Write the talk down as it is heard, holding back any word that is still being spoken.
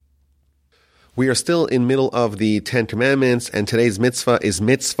We are still in middle of the Ten Commandments, and today's mitzvah is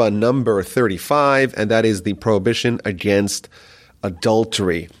mitzvah number 35, and that is the prohibition against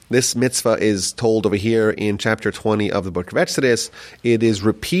adultery. This mitzvah is told over here in chapter 20 of the book of Exodus. It is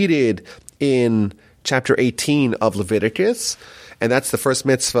repeated in chapter 18 of Leviticus, and that's the first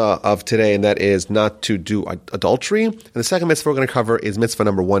mitzvah of today, and that is not to do adultery. And the second mitzvah we're going to cover is mitzvah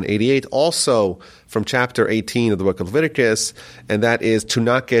number 188, also from chapter 18 of the book of Leviticus, and that is to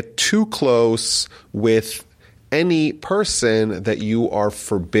not get too close with any person that you are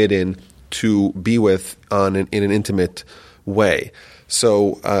forbidden to be with in an intimate way.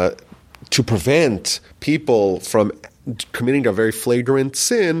 So to prevent people from committing a very flagrant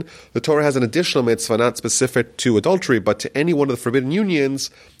sin, the Torah has an additional mitzvah, not specific to adultery, but to any one of the forbidden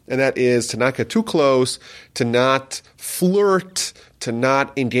unions, and that is to not get too close, to not flirt, to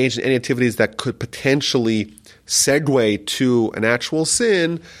not engage in any activities that could potentially segue to an actual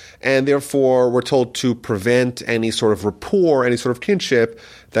sin, and therefore we're told to prevent any sort of rapport, any sort of kinship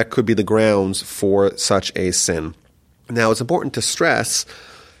that could be the grounds for such a sin. Now, it's important to stress,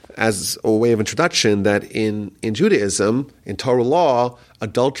 as a way of introduction, that in Judaism, in Torah law,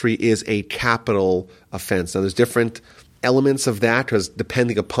 adultery is a capital offense. Now, there's different elements of that, because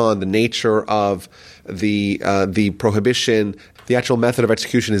depending upon the nature of the prohibition, the actual method of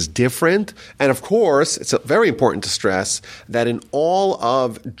execution is different. And of course, it's very important to stress that in all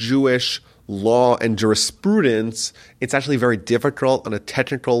of Jewish law and jurisprudence, it's actually very difficult on a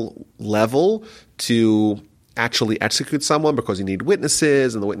technical level to actually execute someone, because you need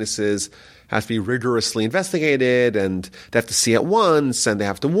witnesses, and the witnesses have to be rigorously investigated, and they have to see at once, and they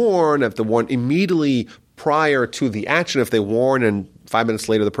have to warn immediately prior to the action. If they warn and 5 minutes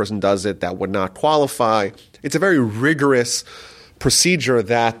later the person does it, that would not qualify. It's a very rigorous procedure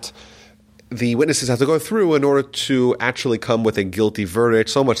that the witnesses have to go through in order to actually come with a guilty verdict.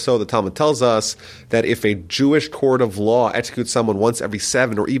 So much so, the Talmud tells us that if a Jewish court of law executes someone once every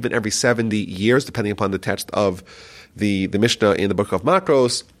 7 or even every 70 years, depending upon the text of the Mishnah in the book of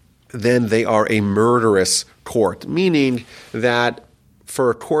Makros, then they are a murderous court, meaning that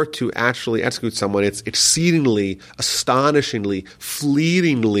for a court to actually execute someone, it's exceedingly, astonishingly,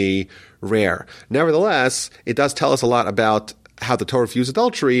 fleetingly rare. Nevertheless, it does tell us a lot about how the Torah views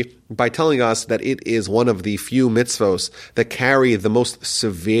adultery by telling us that it is one of the few mitzvos that carry the most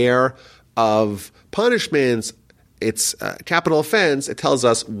severe of punishments. It's a capital offense. It tells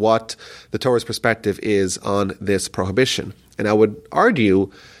us what the Torah's perspective is on this prohibition. And I would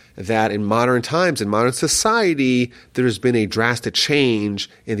argue that in modern times, in modern society, there's been a drastic change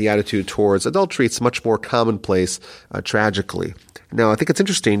in the attitude towards adultery. It's much more commonplace, tragically. Now, I think it's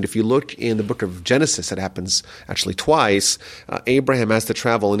interesting, if you look in the book of Genesis, it happens actually twice. Abraham has to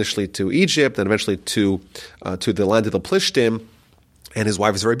travel initially to Egypt and eventually to the land of the Plishtim, and his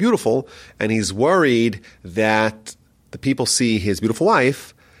wife is very beautiful, and he's worried that the people see his beautiful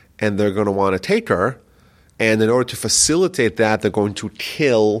wife, and they're going to want to take her, and in order to facilitate that, they're going to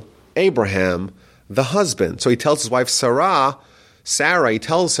kill Abraham, the husband. So he tells his wife Sarah, he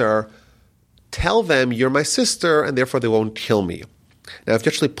tells her, tell them you're my sister, and therefore they won't kill me. Now, if you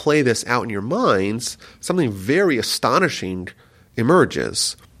actually play this out in your minds, something very astonishing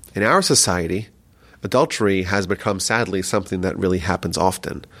emerges. In our society, adultery has become, sadly, something that really happens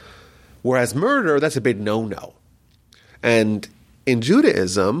often. Whereas murder, that's a big no-no. And in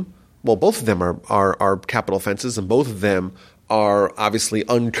Judaism, well, both of them are capital offenses, and both of them are obviously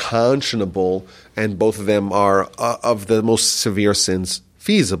unconscionable, and both of them are of the most severe sins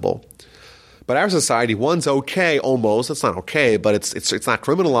feasible. But our society, one's okay almost. It's not okay, but it's not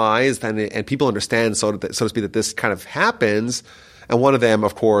criminalized, and people understand, so to speak, that this kind of happens. And one of them,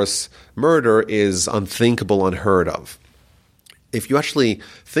 of course, murder, is unthinkable, unheard of. If you actually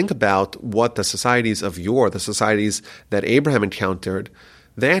think about what the societies of yore, the societies that Abraham encountered,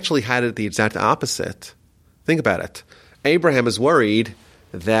 they actually had it the exact opposite. Think about it. Abraham is worried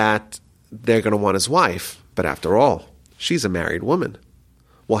that they're going to want his wife, but after all, she's a married woman.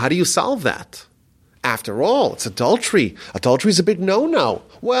 Well, how do you solve that? After all, it's adultery. Adultery is a big no-no.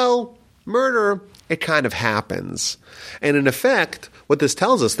 Well, murder, it kind of happens. And in effect, what this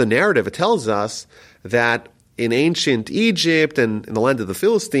tells us, the narrative, it tells us that in ancient Egypt and in the land of the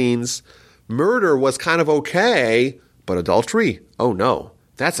Philistines, murder was kind of okay, but adultery, oh no.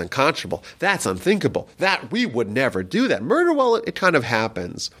 That's unconscionable. That's unthinkable. That we would never do that. Murder, well, it kind of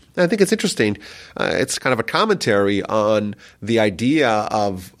happens. And I think it's interesting. It's kind of a commentary on the idea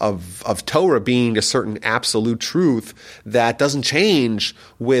of Torah being a certain absolute truth that doesn't change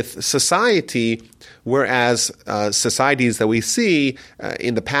with society, whereas societies that we see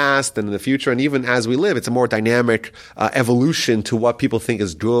in the past and in the future, and even as we live, it's a more dynamic evolution to what people think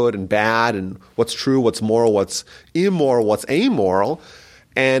is good and bad, and what's true, what's moral, what's immoral, what's amoral.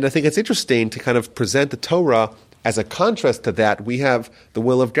 And I think it's interesting to kind of present the Torah as a contrast to that. We have the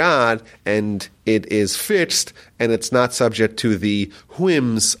will of God, and it is fixed, and it's not subject to the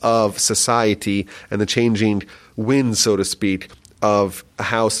whims of society and the changing winds, so to speak, of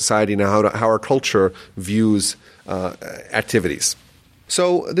how society and how our culture views activities.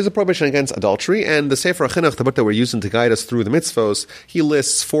 So there's a prohibition against adultery, and the Sefer HaChinuch, the book that we're using to guide us through the mitzvos, he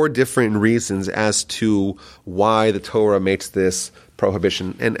lists 4 different reasons as to why the Torah makes this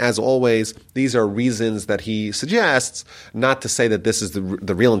prohibition. And as always, these are reasons that he suggests, not to say that this is the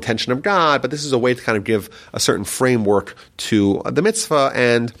real intention of God, but this is a way to kind of give a certain framework to the mitzvah.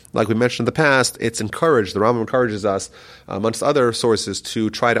 And like we mentioned in the past, it's encouraged, the Rambam encourages us, amongst other sources,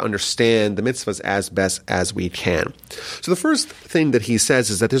 to try to understand the mitzvahs as best as we can. So the first thing that he says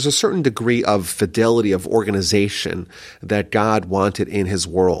is that there's a certain degree of fidelity, of organization that God wanted in his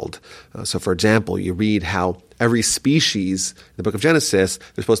world. So for example, you read how every species, in the book of Genesis,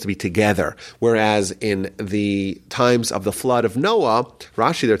 they're supposed to be together. Whereas in the times of the flood of Noah,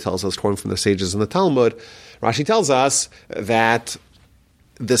 Rashi there tells us, quoting from the sages in the Talmud, Rashi tells us that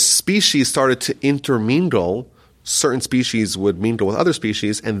the species started to intermingle. Certain species would mingle with other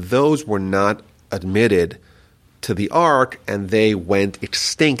species, and those were not admitted to the ark, and they went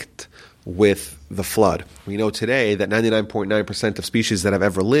extinct with the flood. We know today that 99.9% of species that have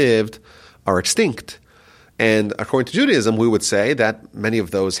ever lived are extinct. And according to Judaism, we would say that many of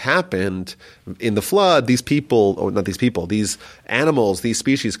those happened in the flood. These animals, these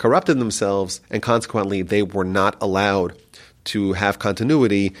species corrupted themselves, and consequently they were not allowed to have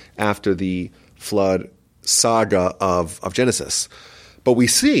continuity after the flood saga of Genesis. But we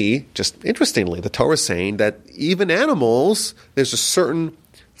see, just interestingly, the Torah saying that even animals, there's a certain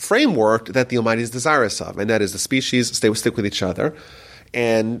framework that the Almighty is desirous of, and that is the species stick with each other.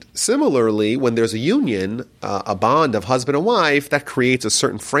 And similarly, when there's a union, a bond of husband and wife, that creates a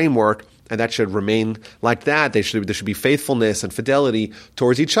certain framework, and that should remain like that. There should be faithfulness and fidelity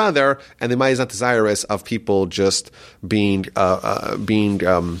towards each other, and the Almighty is not desirous of people just being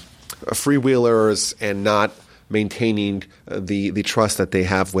freewheelers and not maintaining the trust that they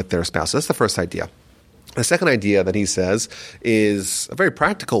have with their spouse. So that's the first idea. The second idea that he says is a very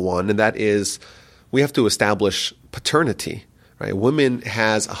practical one, and that is we have to establish paternity. Right? A woman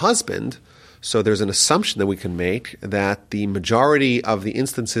has a husband, so there's an assumption that we can make that the majority of the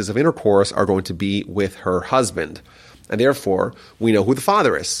instances of intercourse are going to be with her husband. And therefore, we know who the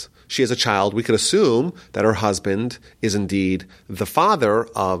father is. She has a child. We could assume that her husband is indeed the father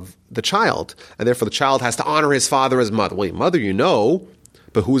of the child. And therefore, the child has to honor his father as mother. Well, mother, you know,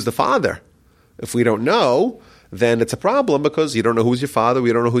 but who's the father? If we don't know, then it's a problem because you don't know who's your father,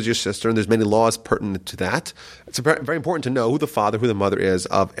 we don't know who's your sister, and there's many laws pertinent to that. It's very important to know who the father, who the mother is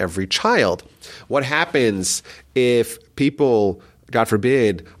of every child. What happens if people, God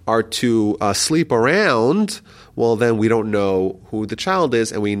forbid, are to sleep around? Well, then we don't know who the child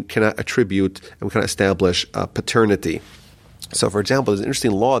is, and we cannot attribute and we cannot establish paternity. So, for example, there's an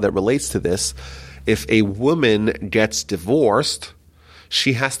interesting law that relates to this. If a woman gets divorced,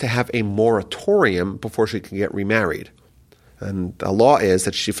 she has to have a moratorium before she can get remarried. And the law is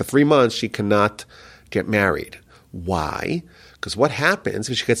that for 3 months, she cannot get married. Why? Because what happens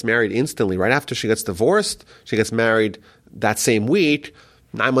if she gets married instantly? Right after she gets divorced, she gets married that same week.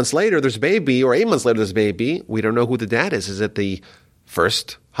 9 months later, there's a baby, or 8 months later, there's a baby. We don't know who the dad is. Is it the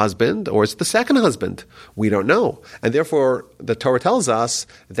first husband or is it the second husband? We don't know. And therefore, the Torah tells us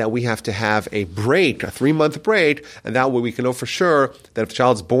that we have to have a break, a 3-month break, and that way we can know for sure that if the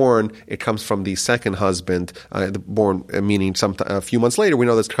child's born, it comes from the second husband, born meaning a few months later, we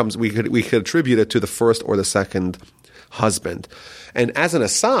know this comes. We could attribute it to the first or the second husband. And as an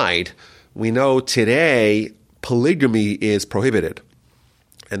aside, we know today polygamy is prohibited.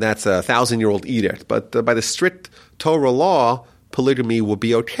 And that's a 1,000-year-old edict. But by the strict Torah law, polygamy will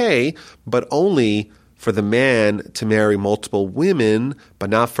be okay, but only for the man to marry multiple women, but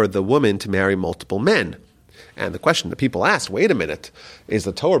not for the woman to marry multiple men. And the question that people ask, wait a minute, is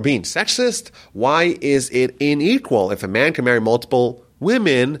the Torah being sexist? Why is it unequal? If a man can marry multiple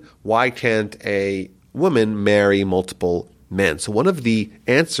women, why can't a woman marry multiple men? So one of the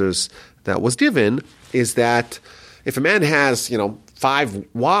answers that was given is that if a man has, 5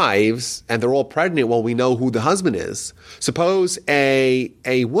 wives and they're all pregnant, well, we know who the husband is. Suppose a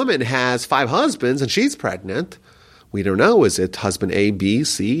woman has 5 husbands and she's pregnant. We don't know. Is it husband A, B,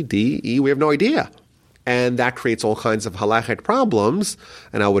 C, D, E? We have no idea. And that creates all kinds of halachic problems,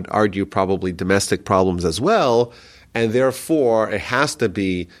 and I would argue probably domestic problems as well. And therefore, it has to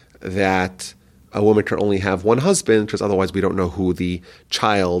be that a woman can only have one husband, because otherwise we don't know who the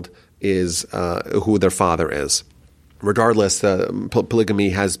child is, who their father is. Regardless, polygamy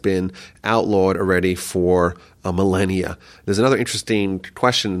has been outlawed already for millennia. There's another interesting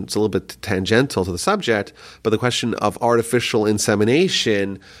question. It's a little bit tangential to the subject, but the question of artificial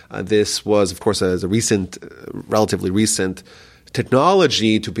insemination. This was, of course, a relatively recent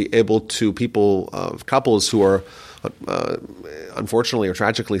technology to be able to couples who are unfortunately or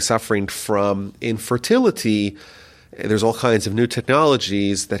tragically suffering from infertility. There's all kinds of new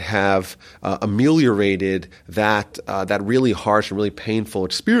technologies that have ameliorated that really harsh and really painful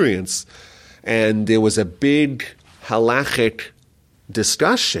experience. And there was a big halachic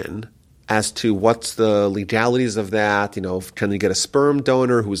discussion as to what's the legalities of that. Can you get a sperm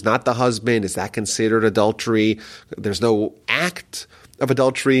donor who's not the husband? Is that considered adultery? There's no act of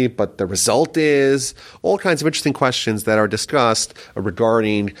adultery, but the result is all kinds of interesting questions that are discussed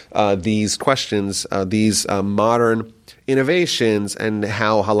regarding these questions, these modern innovations, and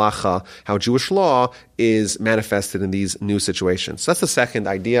how halacha, how Jewish law is manifested in these new situations. So that's the second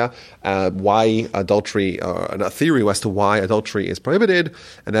idea, why adultery, a theory as to why adultery is prohibited,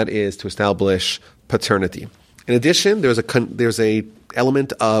 and that is to establish paternity. In addition, there's a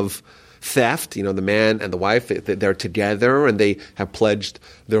element of theft. The man and the wife, they're together and they have pledged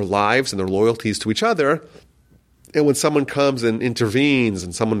their lives and their loyalties to each other. And when someone comes and intervenes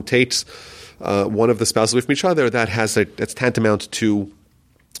and someone takes one of the spouses away from each other, that's tantamount to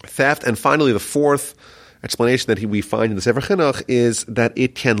theft. And finally, the fourth explanation that we find in the Sefer Chinuch is that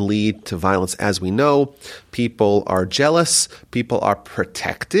it can lead to violence. As we know, people are jealous, people are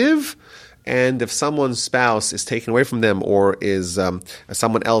protective. And if someone's spouse is taken away from them, or is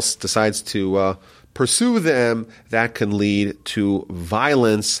someone else decides to pursue them, that can lead to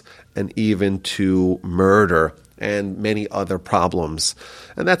violence and even to murder and many other problems.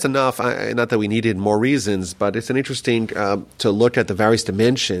 And that's enough. Not that we needed more reasons, but it's an interesting to look at the various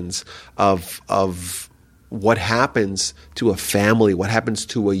dimensions of what happens to a family, what happens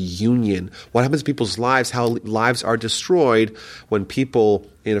to a union, what happens to people's lives, how lives are destroyed when people,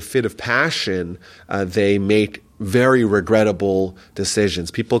 in a fit of passion, they make very regrettable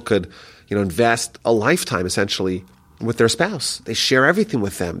decisions. People could, invest a lifetime, essentially, with their spouse. They share everything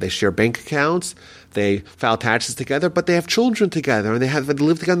with them. They share bank accounts, they file taxes together, but they have children together, and they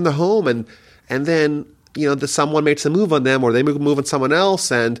live together in the home, and then, someone makes a move on them, or they make a move on someone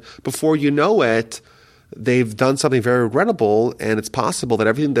else, and before you know it, they've done something very regrettable, and it's possible that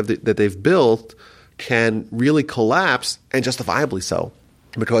everything that they've built can really collapse, and justifiably so.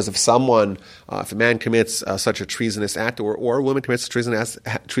 Because if a man commits such a treasonous act, or a woman commits a treasonous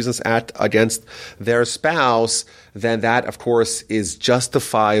act against their spouse, then that, of course, is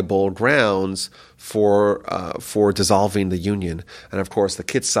justifiable grounds for dissolving the union. And of course, the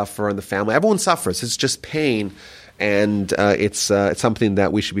kids suffer, and the family, everyone suffers. It's just pain. And it's something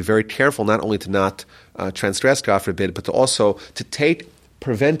that we should be very careful, not only to not transgress, God forbid, but to also to take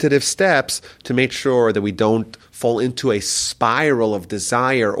preventative steps to make sure that we don't fall into a spiral of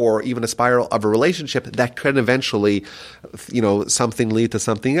desire, or even a spiral of a relationship that can eventually, something lead to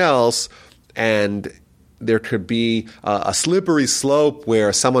something else. And there could be a slippery slope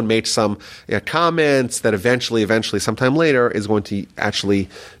where someone makes some comments that eventually, sometime later, is going to actually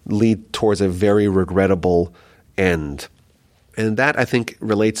lead towards a very regrettable end. And that, I think,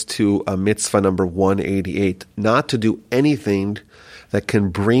 relates to mitzvah number 188, not to do anything that can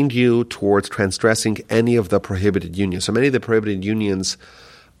bring you towards transgressing any of the prohibited unions. So many of the prohibited unions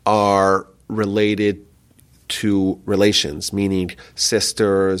are related to relations, meaning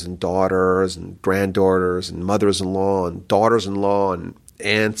sisters and daughters and granddaughters and mothers-in-law and daughters-in-law and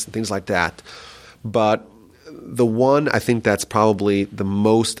aunts and things like that. But the one I think that's probably the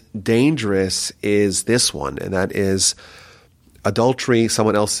most dangerous is this one, and that is adultery,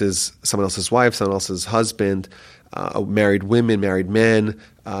 someone else's wife, someone else's husband, married women, married men.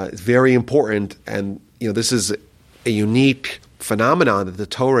 It's very important, and this is a unique phenomenon that the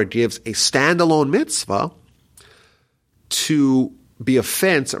Torah gives a standalone mitzvah to be a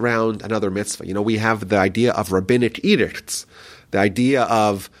fence around another mitzvah. We have the idea of rabbinic edicts, the idea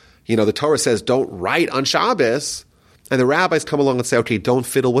of, the Torah says don't write on Shabbos, and the rabbis come along and say, okay, don't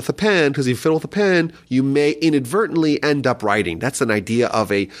fiddle with a pen, because if you fiddle with a pen, you may inadvertently end up writing. That's an idea of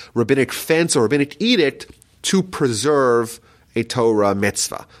a rabbinic fence or rabbinic edict to preserve a Torah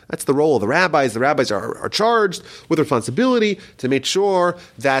mitzvah. That's the role of the rabbis. The rabbis are charged with responsibility to make sure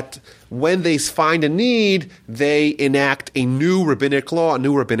that when they find a need, they enact a new rabbinic law, a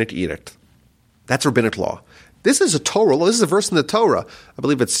new rabbinic edict. That's rabbinic law. This is a Torah law. This is a verse in the Torah. I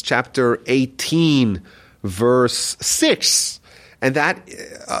believe it's chapter 18, verse 6, and that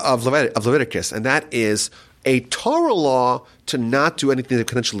of Leviticus, and that is a Torah law to not do anything that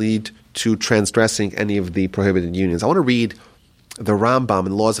could potentially lead to transgressing any of the prohibited unions. I want to read the Rambam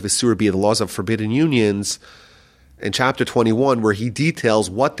in the Laws of Isur Bia, the Laws of Forbidden Unions, in chapter 21, where he details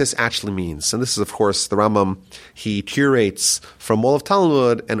what this actually means. And this is, of course, the Rambam, he curates from all of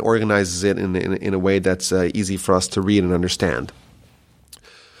Talmud and organizes it in a way that's easy for us to read and understand.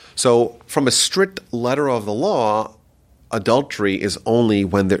 So, from a strict letter of the law, adultery is only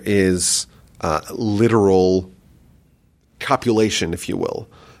when there is literal copulation, if you will.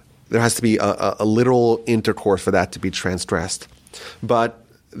 There has to be a literal intercourse for that to be transgressed. But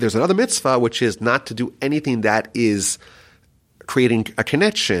there's another mitzvah, which is not to do anything that is creating a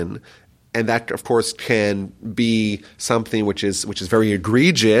connection, and that, of course, can be something which is very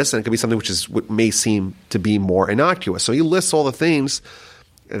egregious, and it can be something which may seem to be more innocuous. So he lists all the things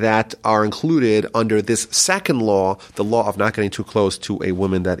that are included under this second law, the law of not getting too close to a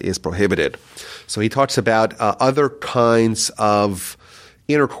woman that is prohibited. So he talks about other kinds of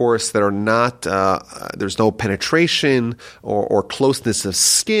intercourse that are not, there's no penetration or closeness of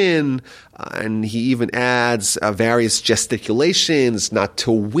skin, and he even adds various gesticulations, not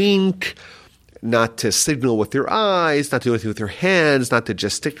to wink, not to signal with your eyes, not to do anything with your hands, not to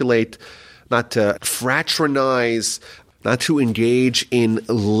gesticulate, not to fraternize, not to engage in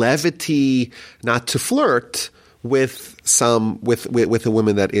levity, not to flirt with a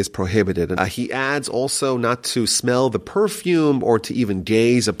woman that is prohibited. He adds also not to smell the perfume or to even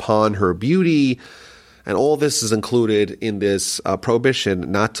gaze upon her beauty. And all this is included in this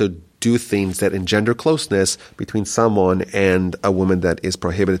prohibition not to do things that engender closeness between someone and a woman that is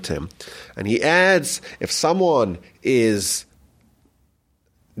prohibited to him. And he adds, if someone is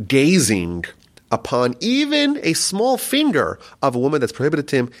gazing upon even a small finger of a woman that's prohibited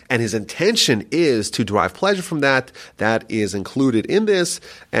to him, and his intention is to derive pleasure from that, that is included in this.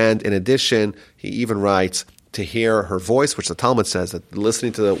 And in addition, he even writes to hear her voice, which the Talmud says that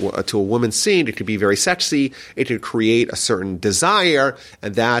listening to a woman sing, it could be very sexy, it could create a certain desire,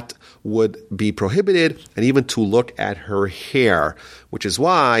 and that would be prohibited, and even to look at her hair, which is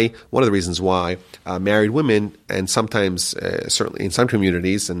why, one of the reasons why married women, and sometimes, certainly in some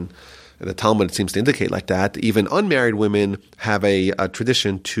communities, and the Talmud seems to indicate like that, even unmarried women have a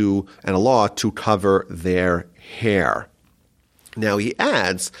tradition and a law to cover their hair. Now he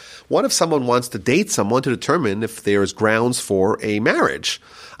adds, what if someone wants to date someone to determine if there's grounds for a marriage?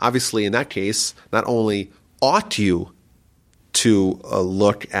 Obviously, in that case, not only ought you to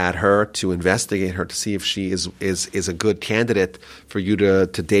look at her, to investigate her, to see if she is a good candidate for you to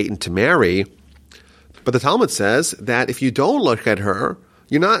date and to marry, but the Talmud says that if you don't look at her,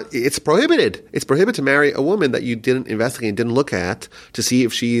 it's prohibited. It's prohibited to marry a woman that you didn't investigate and didn't look at to see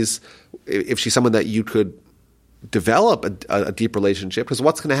if she's someone that you could develop a deep relationship. Because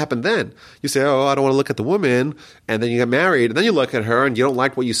what's going to happen then? You say, oh, I don't want to look at the woman, and then you get married, and then you look at her, and you don't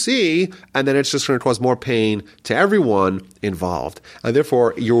like what you see, and then it's just going to cause more pain to everyone involved. And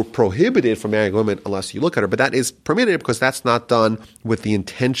therefore, you're prohibited from marrying a woman unless you look at her. But that is permitted because that's not done with the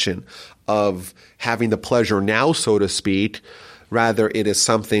intention of having the pleasure now, so to speak. Rather, it is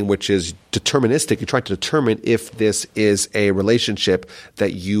something which is deterministic. You try to determine if this is a relationship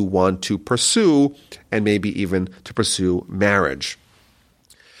that you want to pursue, and maybe even to pursue marriage.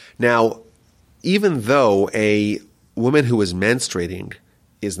 Now, even though a woman who is menstruating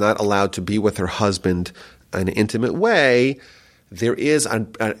is not allowed to be with her husband in an intimate way, there is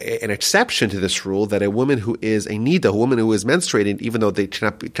an exception to this rule that a woman who is a nida, a woman who is menstruating, even though they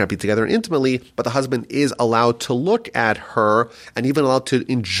cannot be together intimately, but the husband is allowed to look at her and even allowed to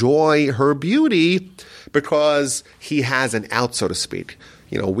enjoy her beauty because he has an out, so to speak.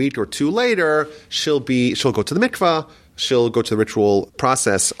 A week or two later, she'll go to the mikvah, she'll go to the ritual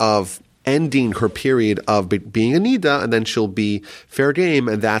process of ending her period of being a nida, and then she'll be fair game,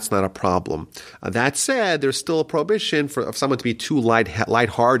 and that's not a problem. That said, there's still a prohibition of someone to be too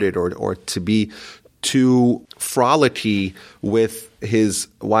lighthearted or to be too frolicky with his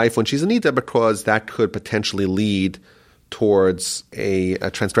wife when she's a nida, because that could potentially lead towards a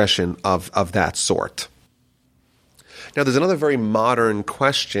transgression of that sort. Now, there's another very modern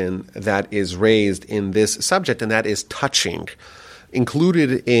question that is raised in this subject, and that is touching.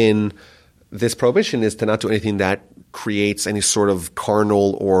 Included in this prohibition is to not do anything that creates any sort of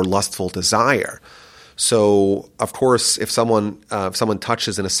carnal or lustful desire. So, of course, if someone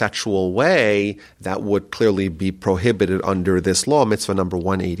touches in a sexual way, that would clearly be prohibited under this law, mitzvah number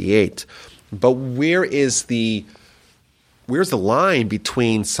 188. But where's the line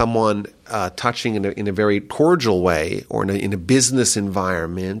between someone touching in a very cordial way or in a business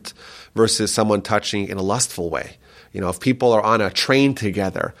environment versus someone touching in a lustful way? If people are on a train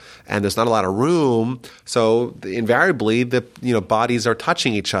together and there's not a lot of room, so invariably the bodies are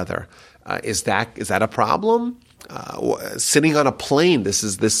touching each other. Is that a problem? Sitting on a plane,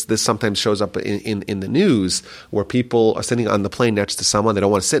 this sometimes shows up in the news where people are sitting on the plane next to someone, they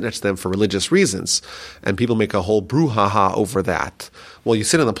don't want to sit next to them for religious reasons, and people make a whole brouhaha over that. Well, you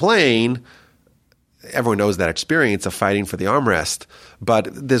sit on the plane, everyone knows that experience of fighting for the armrest, but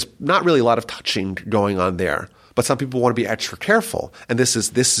there's not really a lot of touching going on there. But some people want to be extra careful, and this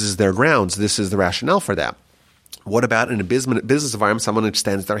is their grounds. This is the rationale for that. What about in a business environment, someone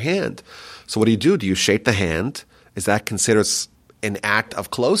extends their hand? So what do? Do you shake the hand? Is that considered an act of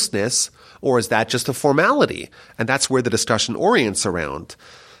closeness, or is that just a formality? And that's where the discussion orients around.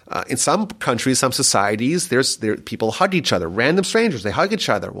 In some countries, some societies, people hug each other. Random strangers, they hug each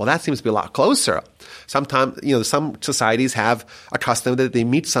other. Well, that seems to be a lot closer. Sometimes, some societies have a custom that they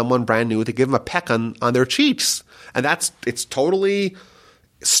meet someone brand new, they give them a peck on their cheeks, and it's totally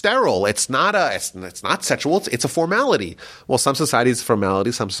sterile. It's not sexual. It's a formality. Well, some societies it's a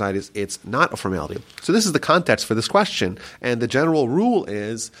formality, some societies it's not a formality. So this is the context for this question. And the general rule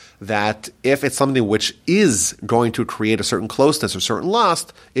is that if it's something which is going to create a certain closeness or certain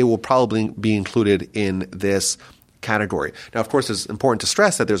lust, it will probably be included in this category. Now, of course, it's important to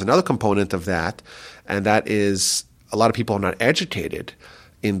stress that there's another component of that, and that is a lot of people are not educated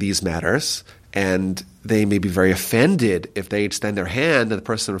in these matters, and they may be very offended if they extend their hand and the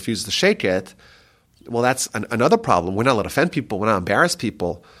person refuses to shake it. Well, that's another problem. We're not allowed to offend people. We're not embarrass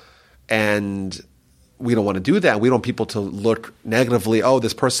people. And we don't want to do that. We don't want people to look negatively, oh,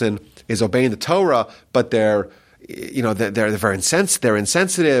 this person is obeying the Torah, but they're very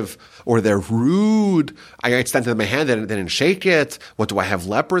insensitive, or they're rude. I extended my hand, they didn't shake it. What, do I have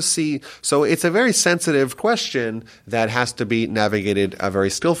leprosy? So it's a very sensitive question that has to be navigated very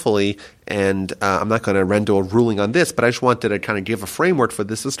skillfully. And I'm not going to render a ruling on this, but I just wanted to kind of give a framework for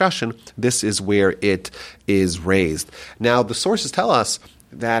this discussion. This is where it is raised. Now, the sources tell us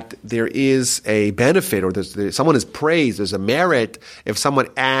that there is a benefit, or someone is praised, there's a merit if someone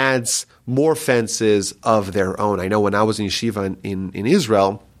adds more fences of their own. I know when I was in yeshiva in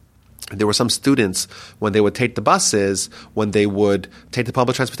Israel, there were some students, when they would take the buses, when they would take the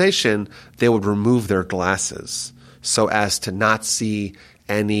public transportation, they would remove their glasses so as to not see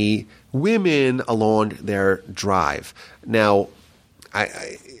any women along their drive. Now,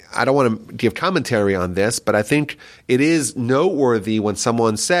 I don't want to give commentary on this, but I think it is noteworthy when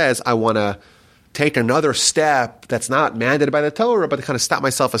someone says, I want to take another step that's not mandated by the Torah, but to kind of stop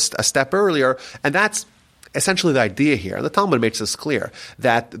myself a step earlier. And that's essentially the idea here. The Talmud makes this clear,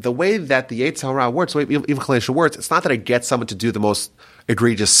 that the way that the Yetzer Hara works, the way evil inclination works, it's not that I get someone to do the most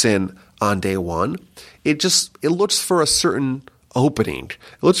egregious sin on day one. It looks for a certain opening.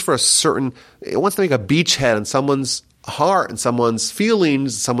 It wants to make a beachhead on someone's heart and someone's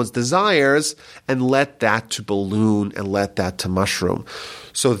feelings, someone's desires, and let that to balloon and let that to mushroom.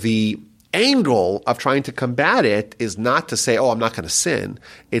 So the angle of trying to combat it is not to say, oh, I'm not going to sin.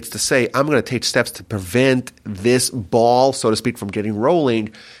 It's to say, I'm going to take steps to prevent this ball, so to speak, from getting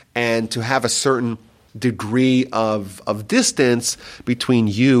rolling, and to have a certain degree of distance between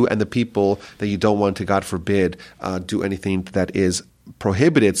you and the people that you don't want to, God forbid, do anything that is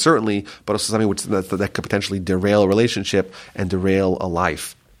prohibited, certainly, but also something that could potentially derail a relationship and derail a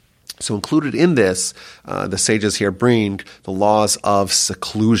life. So included in this, the sages here bring the laws of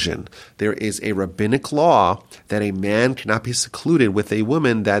seclusion. There is a rabbinic law that a man cannot be secluded with a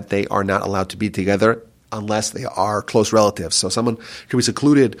woman, that they are not allowed to be together unless they are close relatives. So someone can be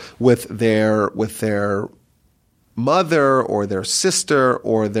secluded with their mother or their sister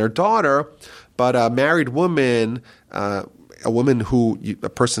or their daughter, but a married woman, a woman who a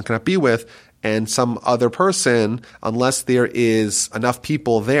person cannot be with, and some other person, unless there is enough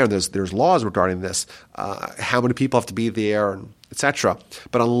people there, and there's laws regarding this, how many people have to be there, etc.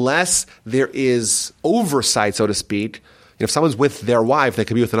 But unless there is oversight, so to speak, if someone's with their wife, they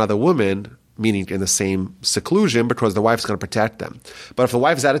can be with another woman, meaning in the same seclusion, because the wife's going to protect them. But if the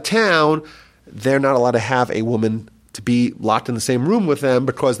wife is out of town, they're not allowed to have a woman to be locked in the same room with them,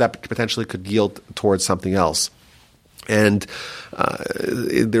 because that potentially could yield towards something else. And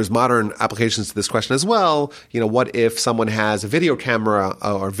there's modern applications to this question as well. What if someone has a video camera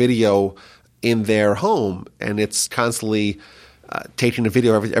or video in their home, and it's constantly taking a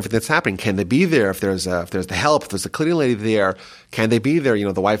video of everything that's happening. Can they be there if there's the help, if there's a cleaning lady there? Can they be there?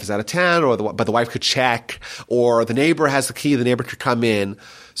 The wife is out of town, but the wife could check, or the neighbor has the key, the neighbor could come in.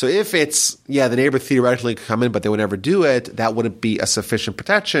 So if it's, the neighbor theoretically could come in, but they would never do it, that wouldn't be a sufficient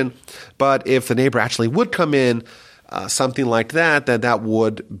protection. But if the neighbor actually would come in, something like that, then that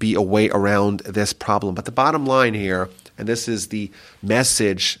would be a way around this problem. But the bottom line here, and this is the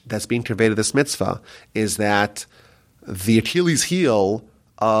message that's being conveyed to this mitzvah, is that the Achilles heel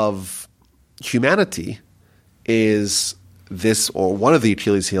of humanity is this, or one of the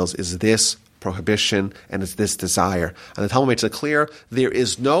Achilles heels is this prohibition, and it's this desire. And the Talmud makes it clear, there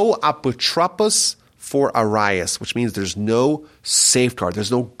is no apotropos for arayas, which means there's no safeguard,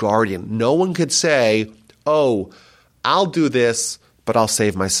 there's no guardian. No one could say, oh, I'll do this, but I'll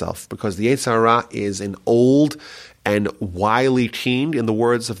save myself. Because the Yetzer Hara is an old and wily king, in the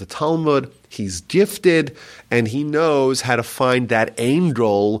words of the Talmud. He's gifted, and he knows how to find that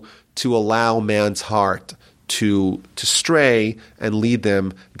angel to allow man's heart to stray and lead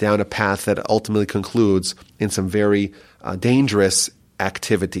them down a path that ultimately concludes in some very dangerous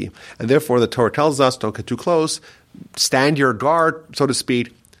activity. And therefore, the Torah tells us, don't get too close, stand your guard, so to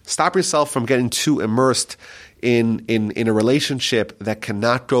speak, stop yourself from getting too immersed in a relationship that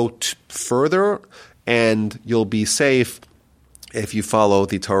cannot go further, and you'll be safe if you follow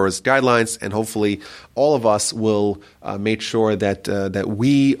the Torah's guidelines. And hopefully all of us will make sure that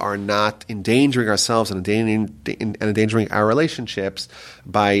we are not endangering ourselves and endangering our relationships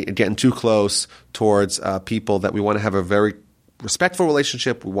by getting too close towards people that we want to have a very respectful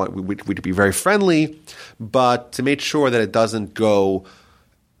relationship. We to be very friendly, but to make sure that it doesn't go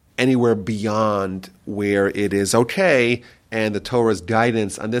anywhere beyond where it is okay. And the Torah's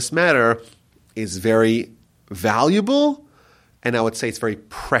guidance on this matter is very valuable, and I would say it's very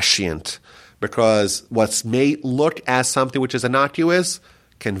prescient, because what's may look as something which is innocuous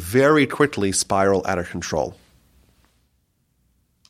can very quickly spiral out of control.